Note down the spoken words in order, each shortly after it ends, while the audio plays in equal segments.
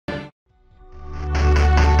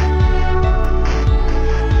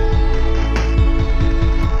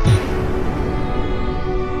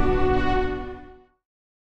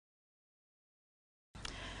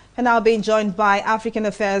and now being joined by African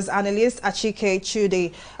Affairs Analyst Achike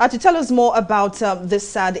Chude to tell us more about this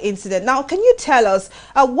sad incident. Now, can you tell us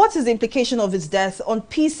what is the implication of his death on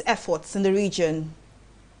peace efforts in the region?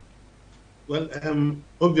 Well,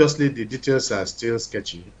 obviously the details are still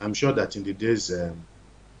sketchy. I'm sure that in the days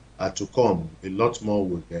to come, a lot more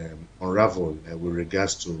would unravel with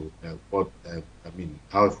regards to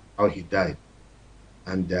how he died,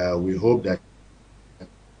 and we hope that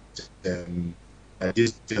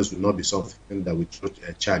these details will not be something that will throw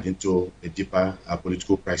Chad into a deeper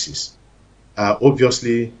political crisis.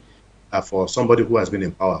 Obviously, for somebody who has been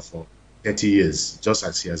in power for 30 years, just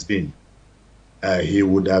as he has been, he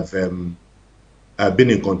would have been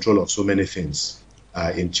in control of so many things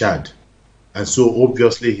in Chad. And so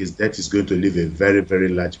obviously his death is going to leave a very, very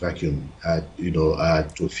large vacuum,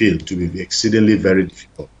 to fill, to be exceedingly very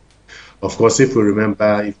difficult. Of course, if we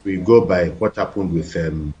remember, if we go by what happened with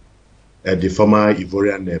the former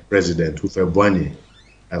Ivorian president, Houphouët-Boigny,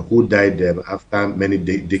 who died after many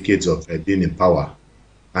decades of being in power,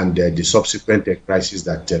 and the subsequent crisis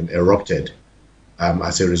that erupted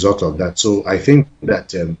as a result of that. So I think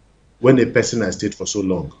that when a person has stayed for so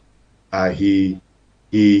long, he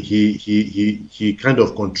kind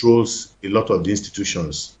of controls a lot of the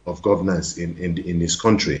institutions of governance in his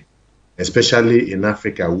country, especially in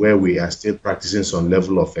Africa, where we are still practicing some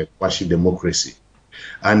level of quasi-democracy.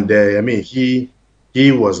 And he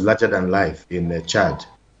was larger than life in Chad.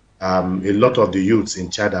 A lot of the youths in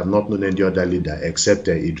Chad have not known any other leader except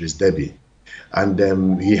Idriss Deby.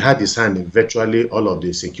 And he had his hand in virtually all of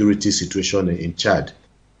the security situation in Chad.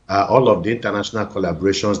 All of the international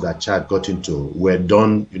collaborations that Chad got into were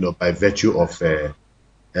done, by virtue of the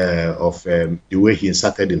way he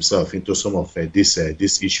inserted himself into some of these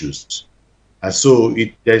issues. So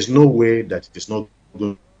there's no way that it is not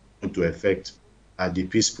going to affect the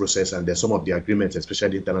peace process, and there's some of the agreements, especially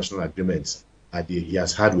the international agreements, he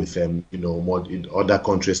has had with more in other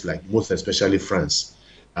countries, like most especially France.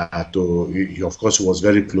 He of course was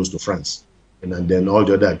very close to France. And then all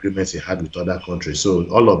the other agreements he had with other countries. So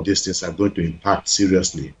all of these things are going to impact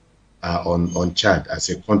seriously on Chad as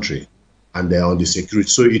a country and on the security.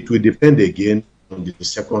 So it will depend again on the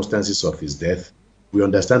circumstances of his death. We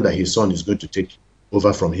understand that his son is going to take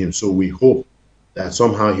over from him. So we hope that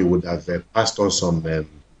somehow he would have passed on some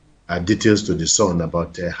details to the son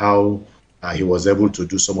about how he was able to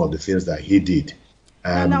do some of the things that he did.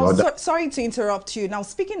 Sorry to interrupt you. Now,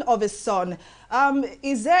 speaking of his son,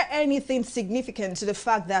 is there anything significant to the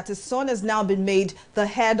fact that his son has now been made the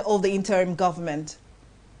head of the interim government?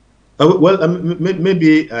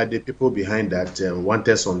 Maybe the people behind that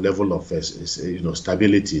wanted some level of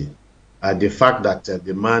stability. The fact that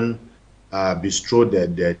the man bestrode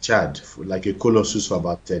the Chad like a colossus for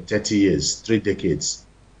about 30 years, 3 decades,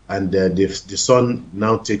 and the son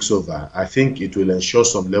now takes over, I think it will ensure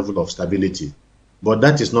some level of stability. But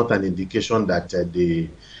that is not an indication that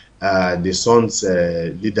the son's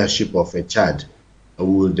leadership of Chad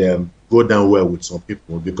would go down well with some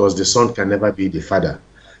people, because the son can never be the father.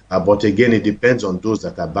 But again, it depends on those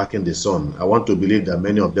that are backing the son. I want to believe that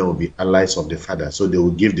many of them will be allies of the father, so they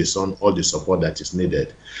will give the son all the support that is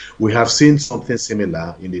needed. We have seen something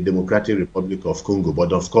similar in the Democratic Republic of Congo,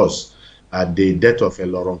 but of course, the death of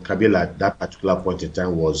Laurent Kabila at that particular point in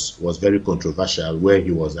time was very controversial, where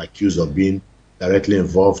he was accused of being directly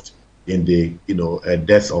involved in the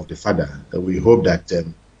death of the father. We hope that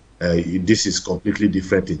this is completely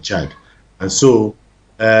different in Chad, and so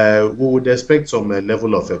we would expect some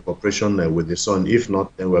level of cooperation with the son. If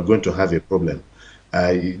not, then we're going to have a problem.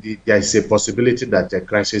 There is a possibility that a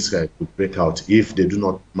crisis could break out if they do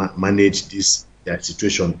not manage this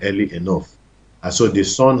situation early enough. So the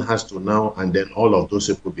son has to now, and then all of those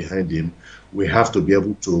people behind him, we have to be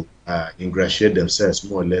able to ingratiate themselves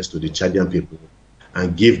more or less to the Chadian people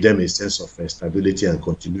and give them a sense of stability and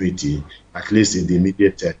continuity, at least in the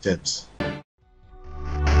immediate terms.